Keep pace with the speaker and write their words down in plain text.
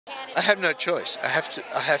I have no choice. I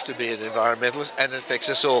have to be an environmentalist, and it affects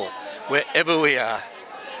us all, wherever we are.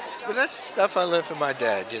 But that's stuff I learned from my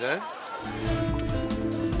dad, you know.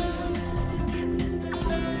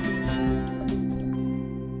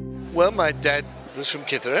 Well, my dad was from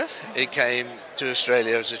Kithera. He came to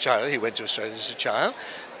Australia as a child. He went to Australia as a child.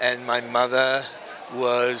 And my mother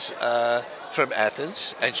was from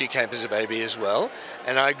Athens, and she came as a baby as well.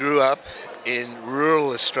 And I grew up in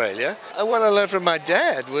rural Australia. And what I learned from my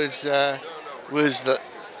dad was the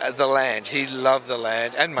land. He loved the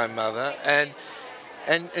land, and my mother.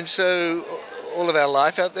 And so all of our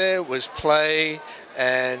life out there was play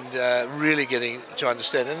and really getting to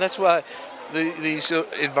understand. And that's why these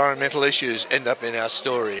environmental issues end up in our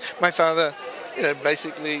story. My father,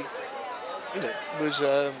 basically,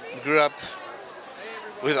 grew up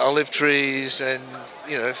with olive trees and,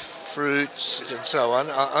 fruits and so on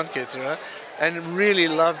Kithera, and really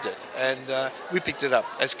loved it. And we picked it up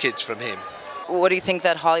as kids from him. What do you think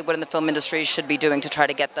that Hollywood and the film industry should be doing to try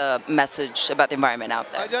to get the message about the environment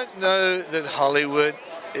out there? I don't know that Hollywood,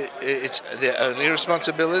 it's their only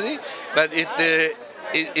responsibility, but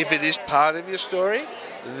if it is part of your story,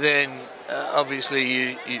 then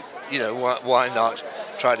obviously why not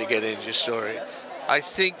try to get into your story? I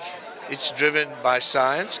think it's driven by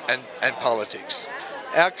science and politics.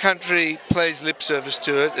 Our country plays lip service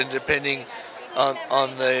to it, and depending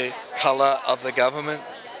on the colour of the government,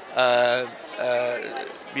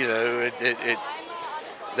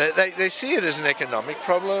 they see it as an economic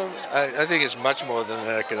problem. I think it's much more than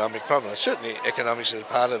an economic problem. Certainly economics is a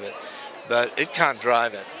part of it, but it can't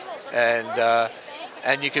drive it.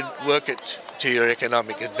 And you can work it to your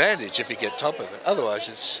economic advantage if you get top of it. Otherwise,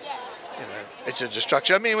 it's a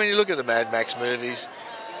destruction. I mean, when you look at the Mad Max movies,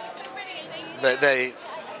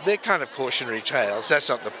 they're kind of cautionary tales. That's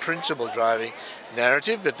not the principal driving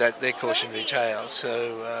narrative, but they're cautionary tales.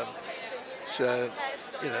 So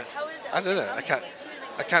I don't know. I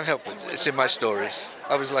can't help it. It's in my stories.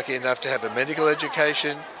 I was lucky enough to have a medical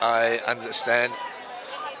education. I understand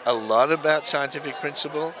a lot about scientific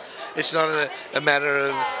principle. It's not a matter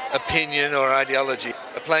of opinion or ideology.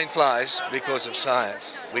 A plane flies because of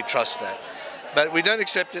science. We trust that. But we don't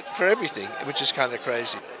accept it for everything, which is kind of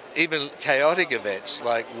crazy. Even chaotic events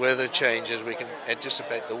like weather changes, we can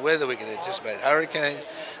anticipate the weather, we can anticipate hurricane,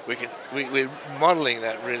 we're modelling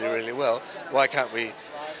that really, really well. Why can't we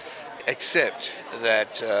accept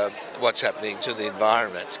that what's happening to the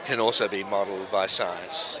environment can also be modelled by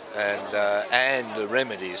science, and the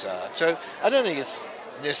remedies are? So I don't think it's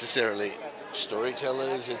necessarily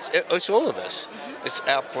storytellers, it's all of us. It's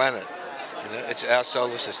our planet, it's our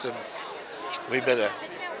solar system. We're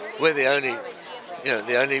the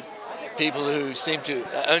only people who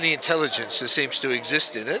only intelligence that seems to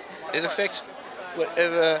exist in it. It affects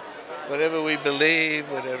whatever we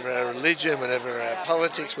believe, whatever our religion, whatever our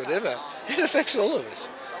politics, whatever. It affects all of us.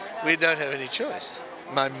 We don't have any choice.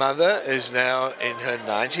 My mother is now in her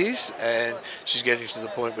 90s, and she's getting to the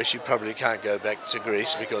point where she probably can't go back to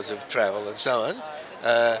Greece because of travel and so on.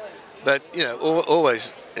 But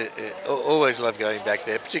always love going back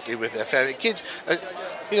there, particularly with our family, kids.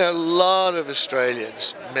 A lot of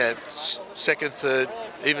Australians, second, third,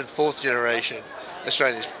 even fourth generation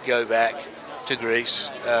Australians go back to Greece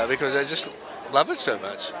because they just love it so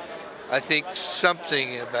much. I think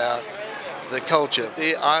something about the culture,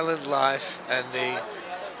 the island life, and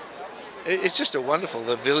it's just wonderful.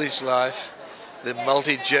 The village life, the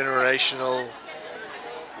multi-generational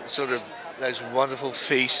sort of those wonderful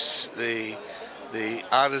feasts, the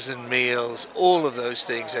artisan meals, all of those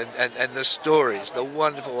things, and the stories, the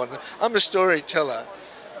wonderful one. I'm a storyteller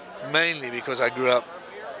mainly because I grew up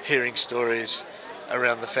hearing stories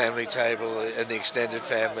around the family table and the extended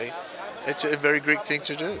family. It's a very Greek thing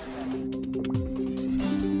to do.